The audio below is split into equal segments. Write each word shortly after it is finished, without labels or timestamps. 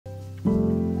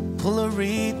Pull a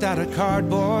wreath out of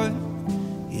cardboard.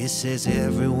 It says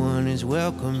everyone is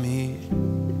welcome here.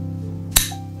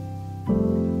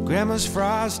 Grandma's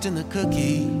frosting the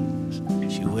cookies.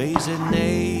 She waves at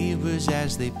neighbors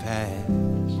as they pass.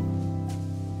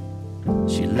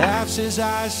 She laughs as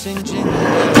I sing jingle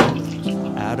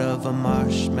bells out of a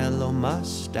marshmallow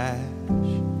mustache.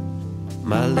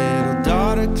 My little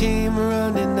daughter came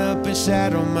running up and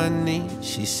sat on my knee.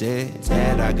 She said,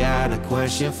 "Dad, I got a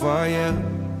question for you."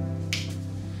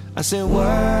 I said,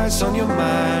 "What's on your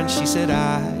mind?" She said,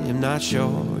 "I am not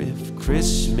sure if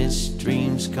Christmas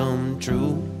dreams come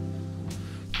true."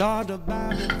 Thought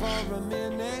about it for a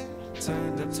minute,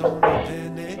 turned up Tony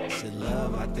Bennett, said,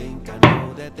 "Love, I think I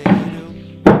know that they do."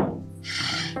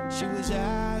 She was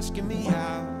asking me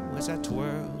how, as I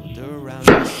twirled around,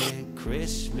 I said,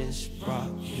 "Christmas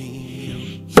brought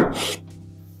me you."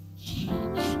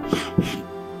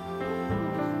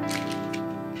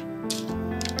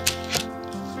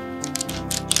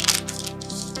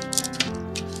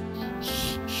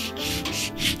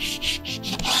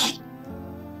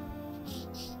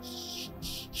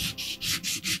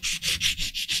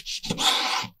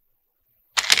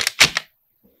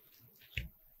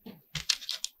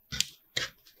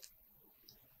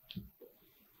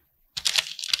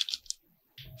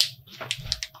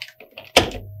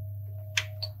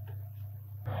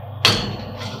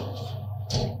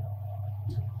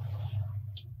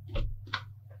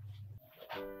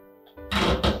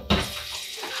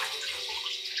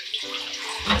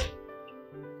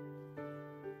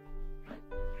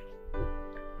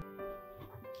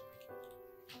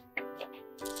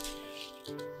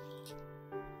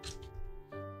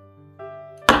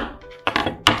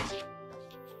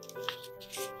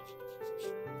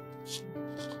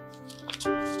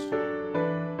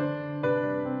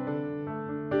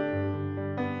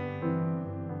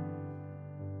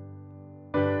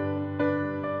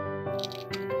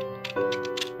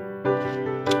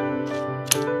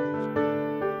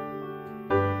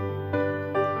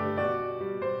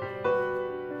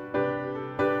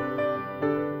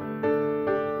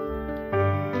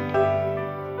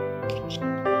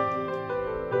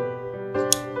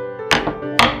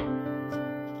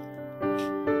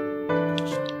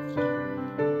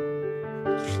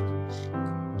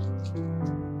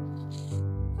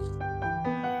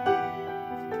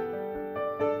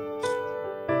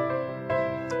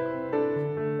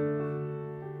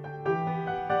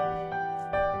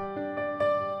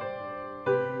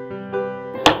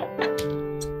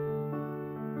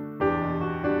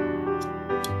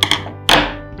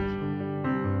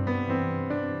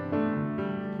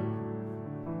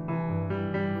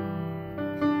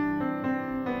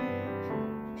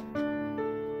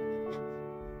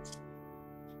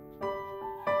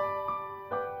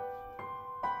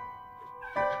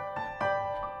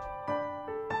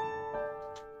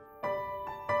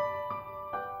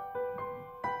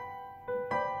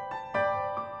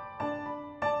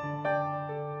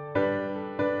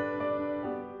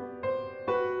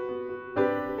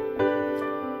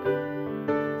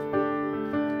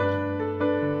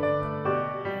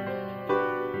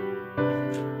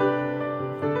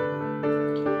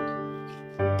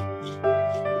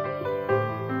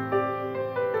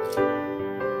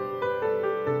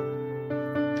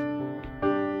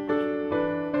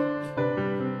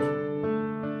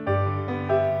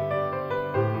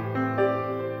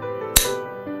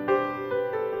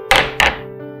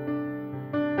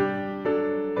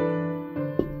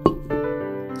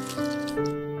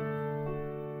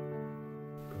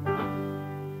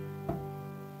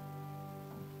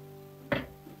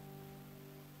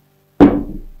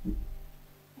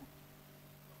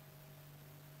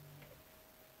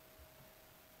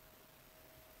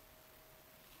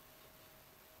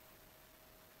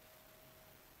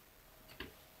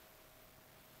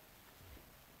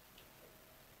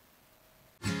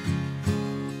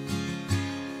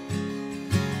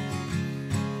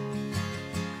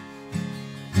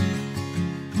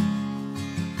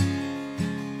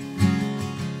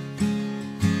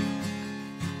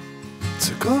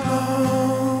 Took a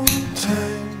long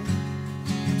time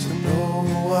to know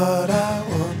what I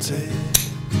wanted,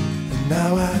 and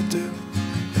now I do,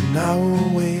 and I will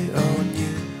wait on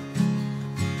you.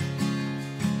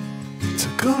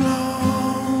 Took a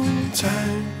long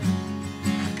time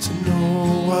to know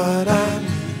what I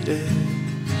needed,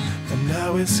 and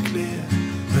now it's clear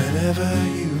whenever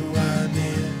you are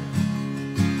near.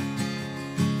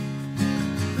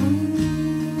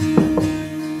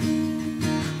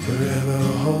 Forever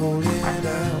holding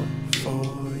out for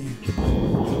you.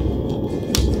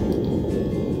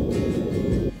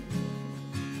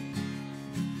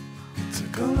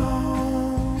 Took a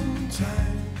long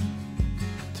time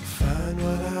to find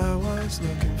what I was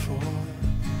looking for,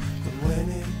 but when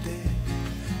it did,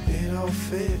 it all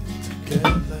fit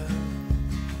together.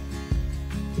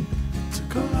 It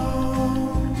took a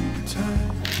long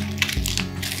time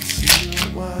to see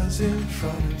what was in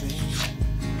front of me,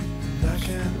 and I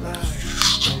can't lie,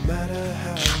 no matter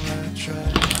how I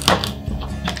try.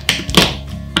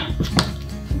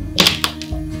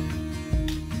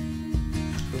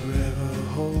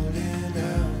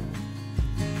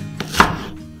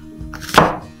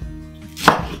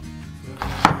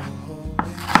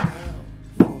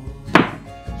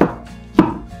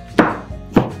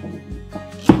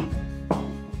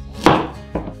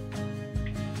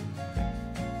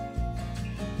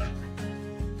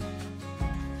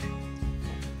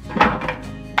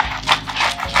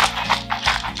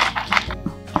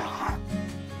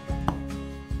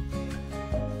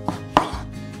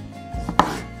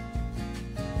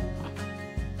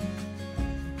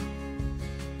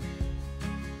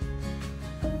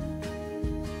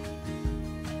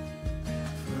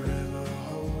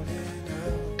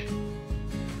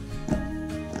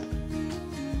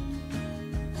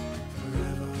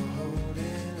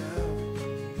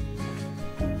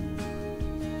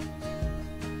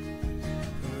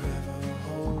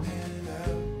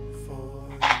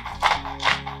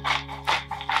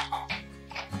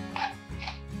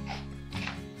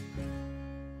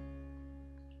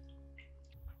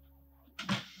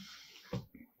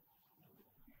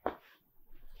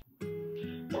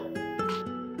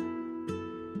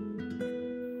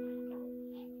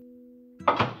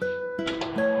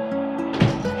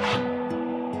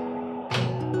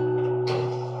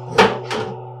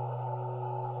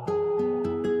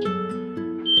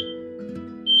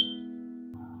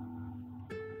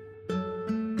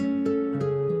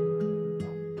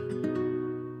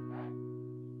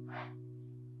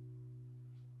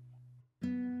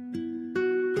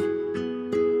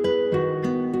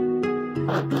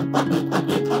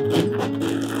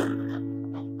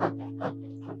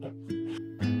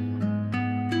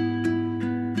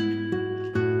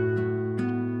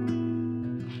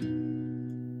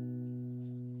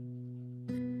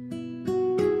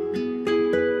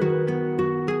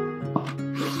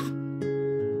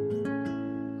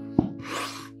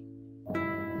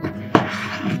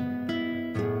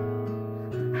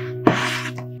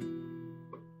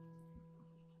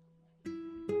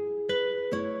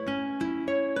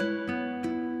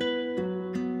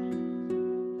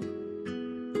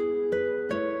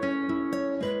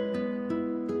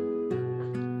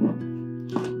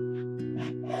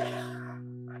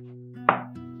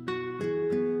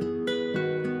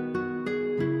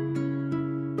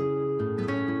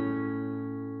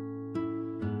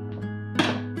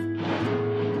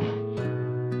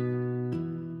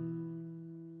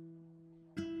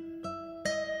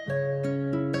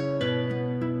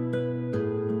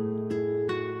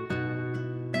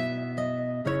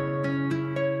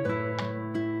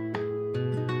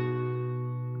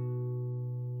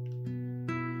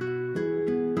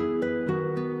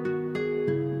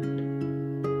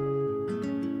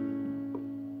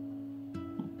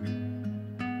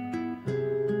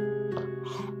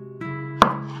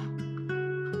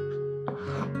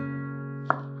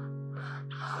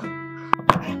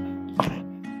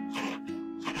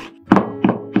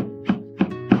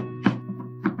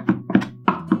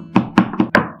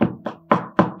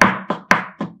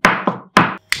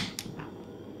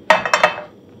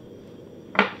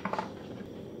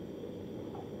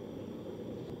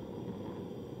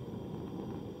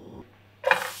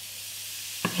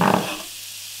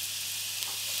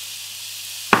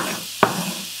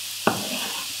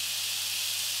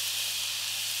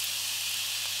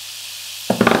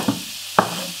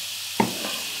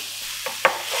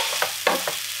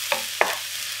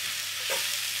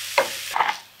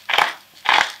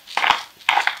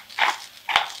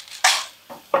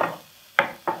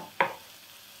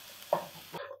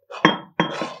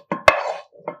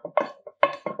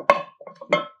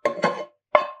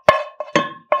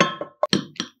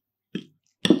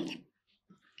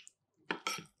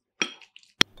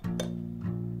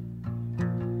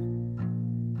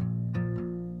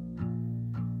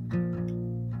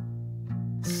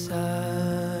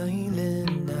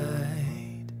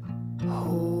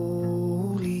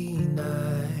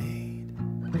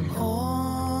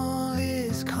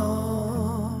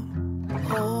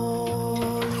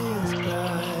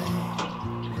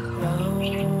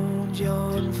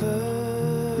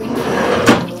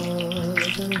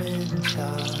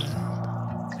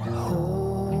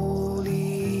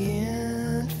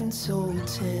 so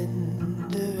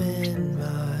tender and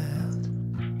mild.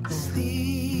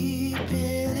 Sleep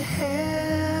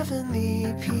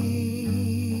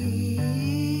peace.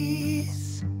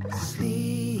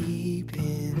 Sleep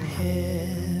in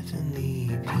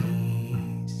heavenly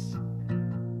peace.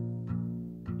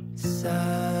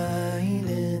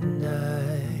 Silent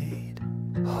night,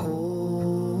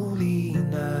 holy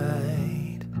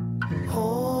night.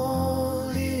 All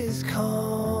is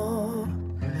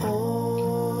calm,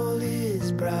 all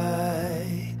is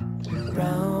bright.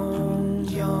 Round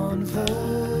yon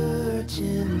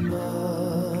virgin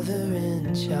mother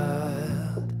and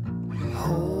child,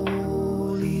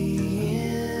 holy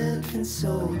infant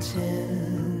so tender.